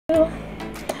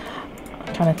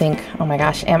I'm trying to think. Oh my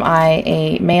gosh, am I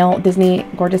a male Disney,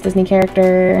 gorgeous Disney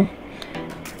character?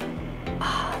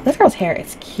 This girl's hair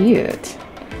is cute.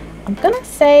 I'm gonna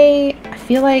say, I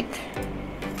feel like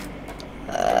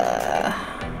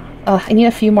I need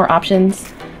a few more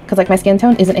options because like my skin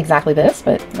tone isn't exactly this,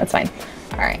 but that's fine.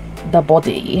 All right, the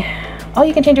body. Oh,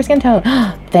 you can change your skin tone.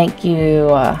 Thank you.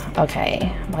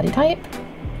 Okay, body type.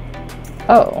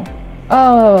 Oh,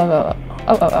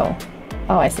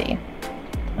 I see.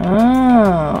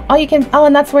 Oh, you can. Oh,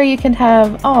 and that's where you can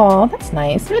have. Oh, that's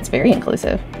nice. That's very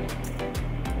inclusive.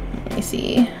 Let me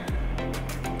see.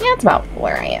 Yeah, it's about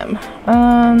where I am.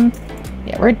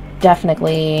 Yeah, we're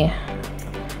definitely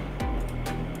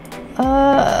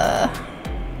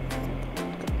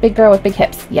big girl with big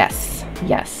hips. Yes,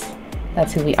 yes,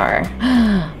 that's who we are.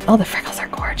 Oh, the freckles are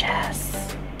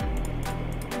gorgeous.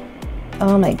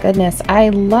 Oh my goodness, I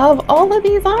love all of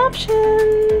these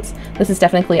options. This is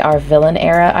definitely our villain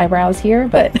era eyebrows here,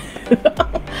 but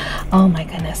oh my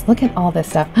goodness, look at all this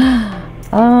stuff.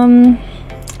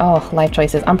 Oh, life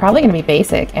choices. I'm probably gonna be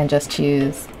basic and just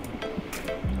choose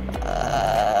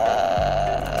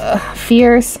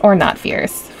fierce or not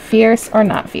fierce. Fierce or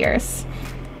not fierce.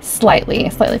 Slightly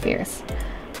fierce.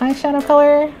 Eyeshadow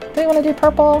color. Do we want to do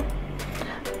purple?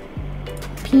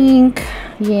 Pink.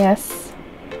 Yes.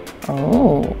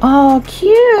 Oh,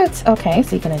 cute. Okay,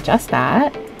 so you can adjust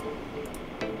that.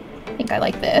 I think I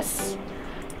like this.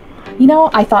 You know,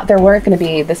 I thought there weren't going to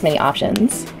be this many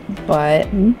options,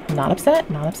 but not upset,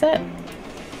 not upset.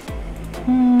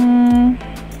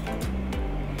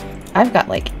 I've got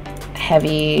like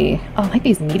heavy, oh, I like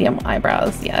these medium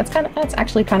eyebrows. Yeah, that's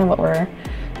actually kind of what we're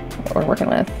working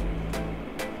with.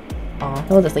 Oh,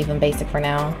 we'll just leave them basic for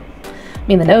now. I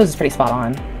mean, the nose is pretty spot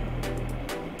on.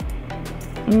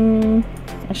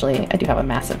 Actually, I do have a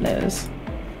massive nose.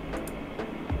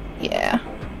 Yeah.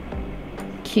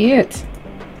 Cute.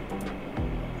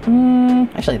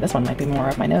 Actually, this one might be more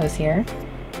of my nose here.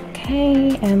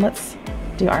 Okay, and let's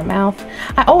do our mouth.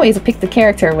 I always pick the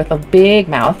character with a big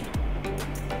mouth.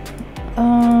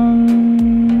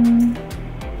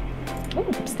 Ooh,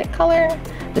 lipstick color.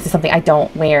 This is something I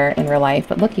don't wear in real life,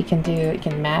 but look, you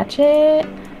can match it.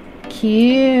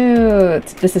 Cute.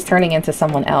 This is turning into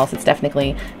someone else. It's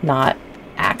definitely not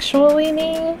actually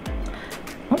me.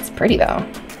 That's pretty though.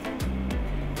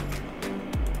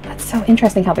 That's so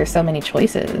interesting how there's so many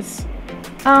choices.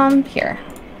 Here.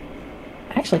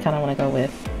 I actually kind of want to go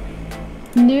with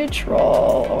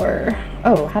neutral, or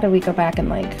oh, how do we go back and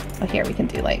like, oh, here we can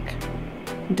do like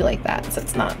that, so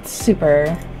it's not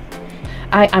super.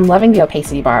 I'm loving the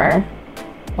opacity bar.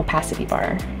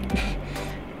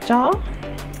 Jaw.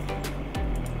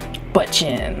 Butt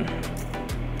chin.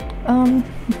 I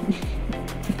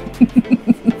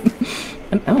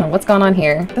don't know what's going on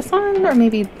here. This one, or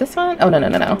maybe this one? Oh, no.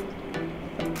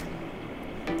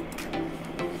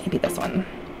 Maybe this one.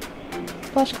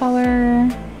 Blush color.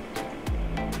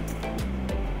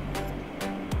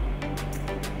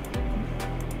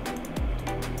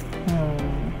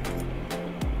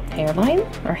 Hairline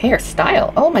or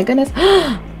hairstyle? Oh my goodness.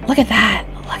 Look at that.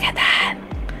 Look at that.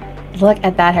 Look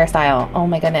at that hairstyle. Oh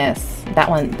my goodness. That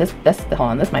one, hold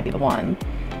on, this might be the one.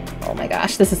 Oh my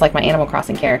gosh, this is like my Animal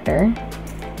Crossing character.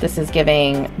 This is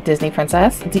giving Disney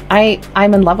princess.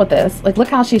 I'm in love with this. Like, look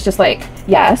how she's just like,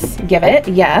 yes, give it,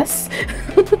 yes.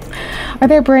 Are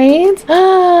there braids?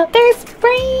 There's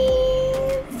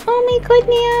braids. Oh my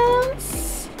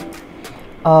goodness.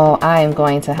 Oh, I am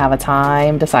going to have a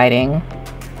time deciding.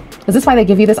 Is this why they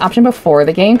give you this option before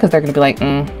the game? Because they're going to be like,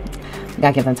 we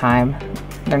gotta give them time.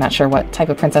 They're not sure what type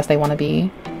of princess they want to be.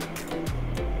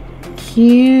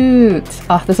 Cute.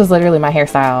 Oh, this was literally my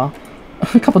hairstyle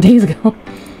a couple days ago.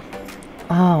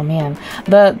 Oh man,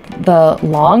 the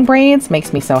long braids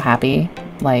makes me so happy.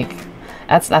 Like,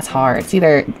 that's hard. It's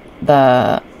either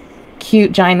the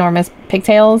cute ginormous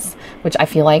pigtails, which I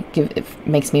feel like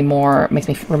makes me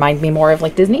remind me more of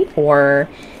like Disney, or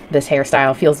this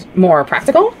hairstyle feels more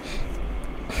practical.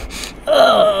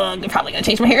 Ugh, I'm probably gonna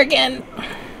change my hair again.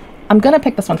 I'm gonna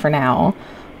pick this one for now,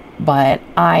 but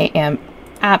I am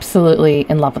absolutely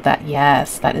in love with that.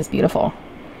 Yes, that is beautiful.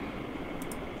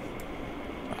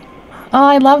 Oh,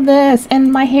 I love this.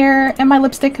 And my hair and my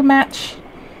lipstick can match.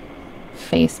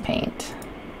 Face paint.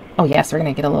 Oh yes, we're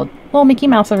gonna get a little Mickey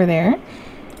Mouse over there.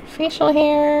 Facial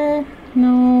hair.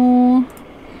 No.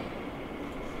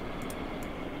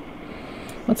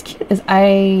 What's cute is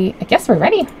I guess we're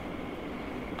ready.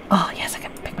 Oh yes, I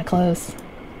can pick my clothes.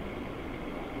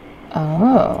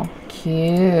 Oh,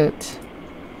 cute.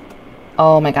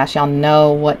 Oh my gosh, y'all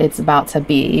know what it's about to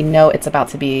be. You know it's about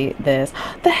to be this.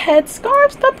 The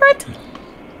headscarves, the print.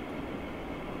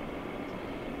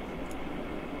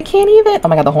 can't even. Oh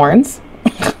my god, the horns.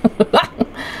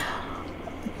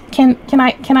 Can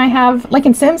I have, like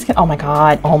in Sims? Oh my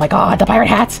god, the pirate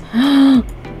hat.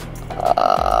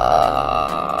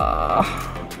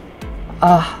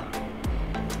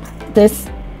 This.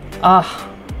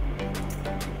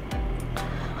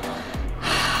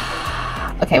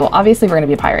 Okay, well, obviously we're gonna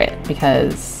be a pirate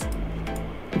because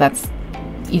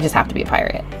you just have to be a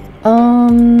pirate.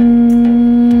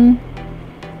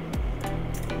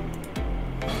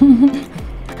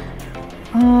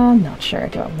 Not sure.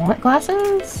 Do I want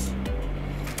glasses?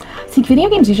 See, video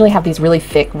games usually have these really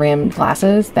thick rimmed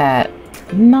glasses that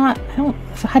so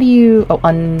how do you,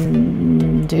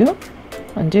 undo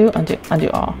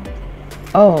all.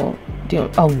 Oh, no,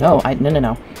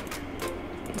 no.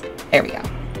 There we go.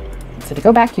 So to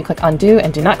go back, you click undo,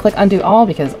 and do not click undo all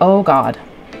because, oh god.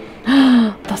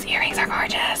 Those earrings are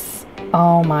gorgeous.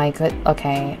 Oh my good.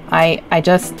 Okay. I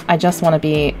just want to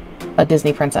be a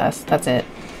Disney princess. That's it.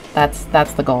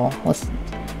 That's the goal.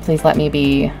 Please let me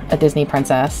be a Disney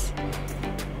princess.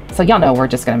 So y'all know we're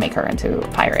just gonna make her into a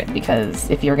pirate, because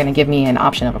if you're gonna give me an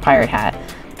option of a pirate hat,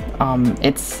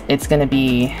 it's gonna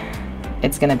be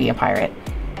a pirate.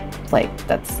 Like,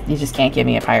 you just can't give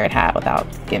me a pirate hat without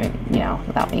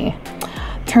without me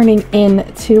turning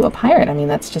into a pirate. I mean,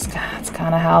 that's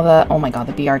kind of how oh my god,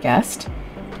 the Be Our Guest.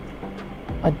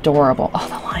 Adorable. Oh,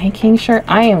 the Lion King shirt.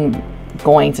 I am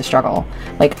going to struggle.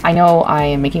 Like, I know I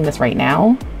am making this right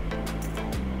now.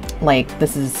 Like,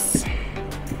 this is...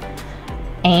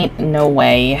 ain't no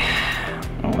way.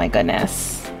 Oh my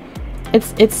goodness.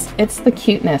 It's the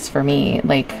cuteness for me.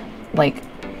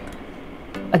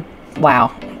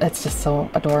 Wow. It's just so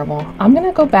adorable. I'm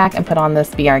gonna go back and put on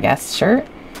this Be Our Guest shirt.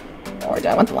 Or do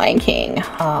I want the Lion King?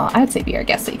 I would say Be Our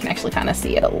Guest so you can actually kind of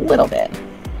see it a little bit.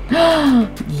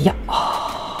 Yeah.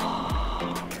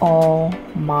 Oh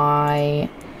my,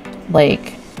 I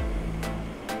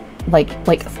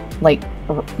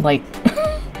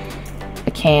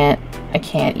can't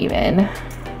even.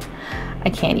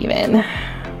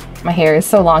 My hair is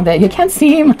so long that you can't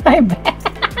see my back.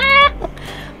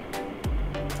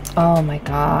 Oh my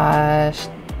gosh.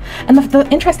 And the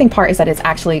interesting part is that it's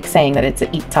actually saying that it's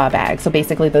an Ita bag. So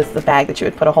basically this is the bag that you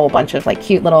would put a whole bunch of like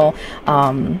cute little,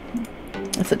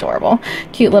 it's adorable,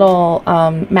 cute little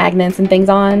magnets and things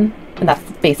on. And that's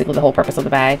basically the whole purpose of the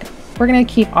bag. We're gonna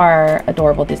keep our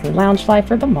adorable Disney lounge fly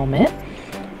for the moment.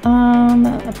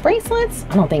 The bracelets,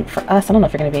 I don't know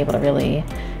if you're gonna be able to really,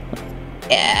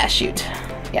 yeah, shoot.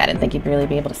 Yeah, I didn't think you'd really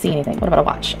be able to see anything. What about a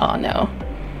watch? Oh no.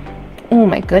 Oh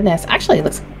my goodness. Actually, it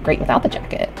looks great without the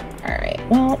jacket. All right,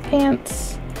 well,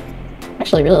 pants. I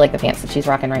actually really like the pants that she's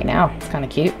rocking right now. It's kind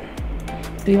of cute.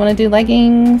 Do you want to do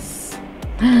leggings?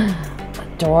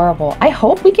 Adorable. I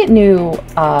hope we get new,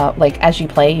 like, as you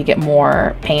play, you get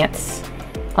more pants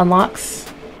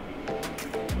unlocks.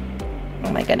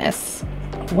 Oh my goodness.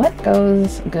 What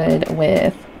goes good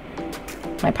with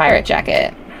my pirate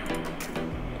jacket?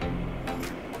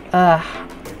 Oh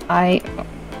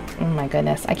my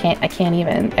goodness. I can't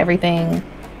even. Everything.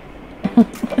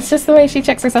 It's just the way she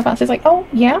checks herself out. She's like, oh,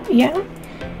 yeah.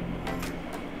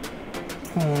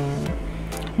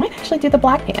 Might actually do the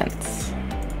black pants.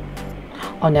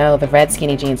 Oh no, the red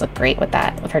skinny jeans look great with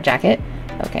her jacket.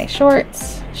 Okay,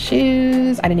 shorts,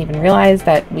 shoes. I didn't even realize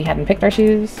that we hadn't picked our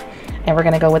shoes. And we're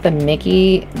gonna go with the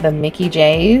Mickey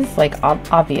J's. Like,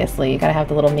 obviously, you gotta have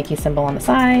the little Mickey symbol on the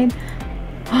side.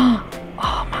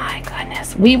 Oh my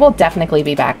goodness. We will definitely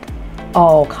be back.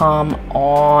 Oh, come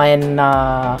on.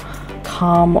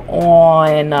 Come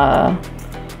on.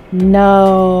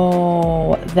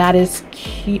 No, that is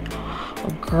cute.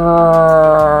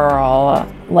 Girl,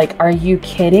 like, are you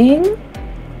kidding?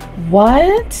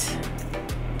 What?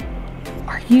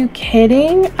 Are you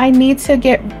kidding? I need to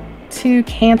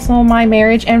cancel my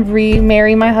marriage and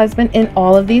remarry my husband in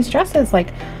all of these dresses.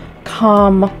 Like,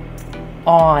 come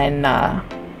on.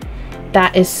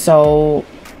 That is so...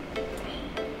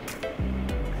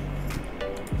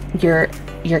 You're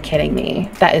kidding me.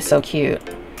 That is so cute.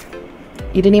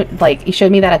 You didn't even, like, you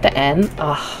showed me that at the end.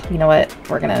 Oh, you know what?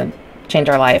 We're gonna change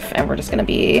our life and we're just gonna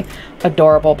be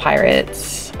adorable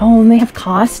pirates. Oh, and they have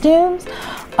costumes?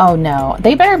 Oh no.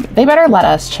 They better let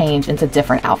us change into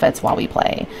different outfits while we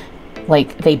play.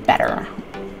 Like, they better.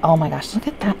 Oh my gosh, look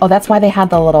at that. Oh, that's why they had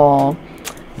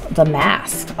the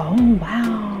mask. Oh,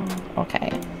 wow.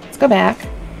 Okay, let's go back.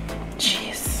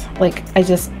 Jeez. Like,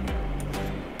 this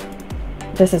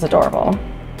is adorable.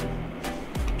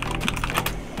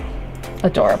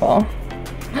 Adorable.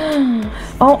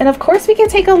 Oh, and of course we can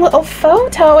take a little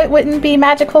photo. It wouldn't be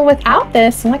magical without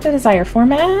this. Select the desired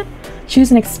format.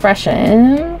 Choose an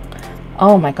expression.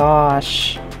 Oh my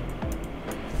gosh.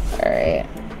 All right.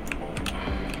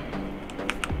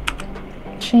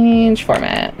 Change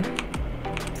format.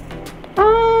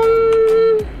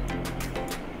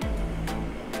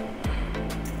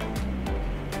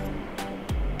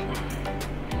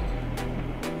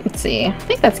 Let's see. I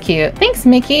think that's cute. Thanks,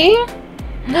 Mickey.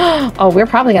 Oh, we're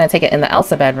probably gonna take it in the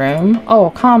Elsa bedroom. Oh,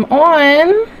 come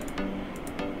on.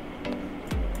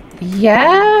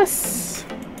 Yes.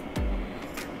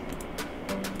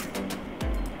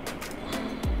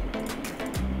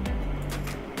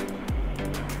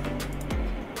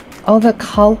 Oh, the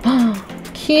color.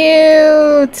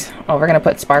 Cute. Oh, we're gonna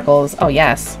put sparkles. Oh,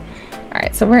 yes. All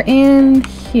right, so we're in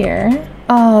here.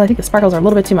 Oh, I think the sparkles are a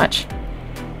little bit too much.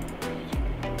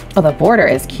 Oh, the border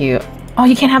is cute. Oh,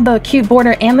 you can't have the cute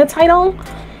border and the title?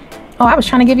 Oh, I was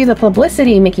trying to give you the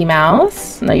publicity, Mickey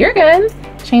Mouse. No, you're good.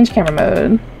 Change camera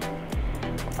mode.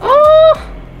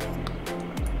 Oh!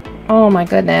 Oh my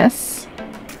goodness.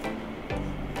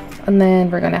 And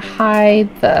then we're gonna hide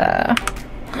the...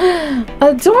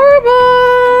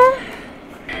 Adorable!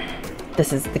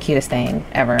 This is the cutest thing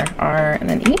ever. R and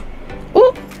then E.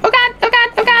 Ooh! Oh god! Oh god!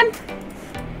 Oh god!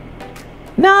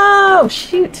 No!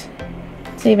 Shoot!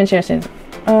 Save and share soon.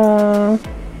 Oh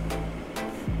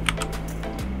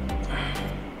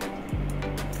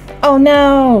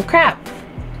no! Crap!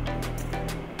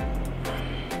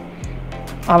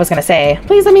 I was gonna say,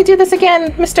 please let me do this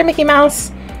again, Mr. Mickey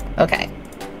Mouse. Okay.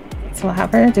 So we'll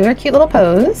have her do her cute little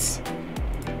pose.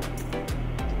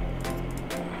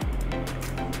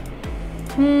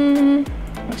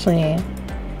 Actually,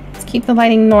 let's keep the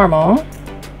lighting normal.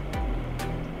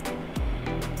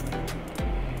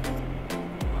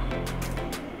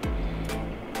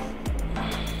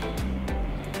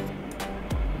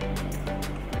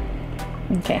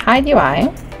 Okay, hide UI.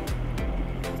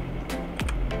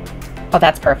 Oh,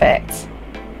 that's perfect.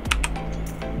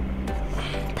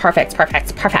 Perfect,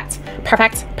 perfect, perfect,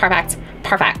 perfect, perfect,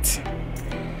 perfect.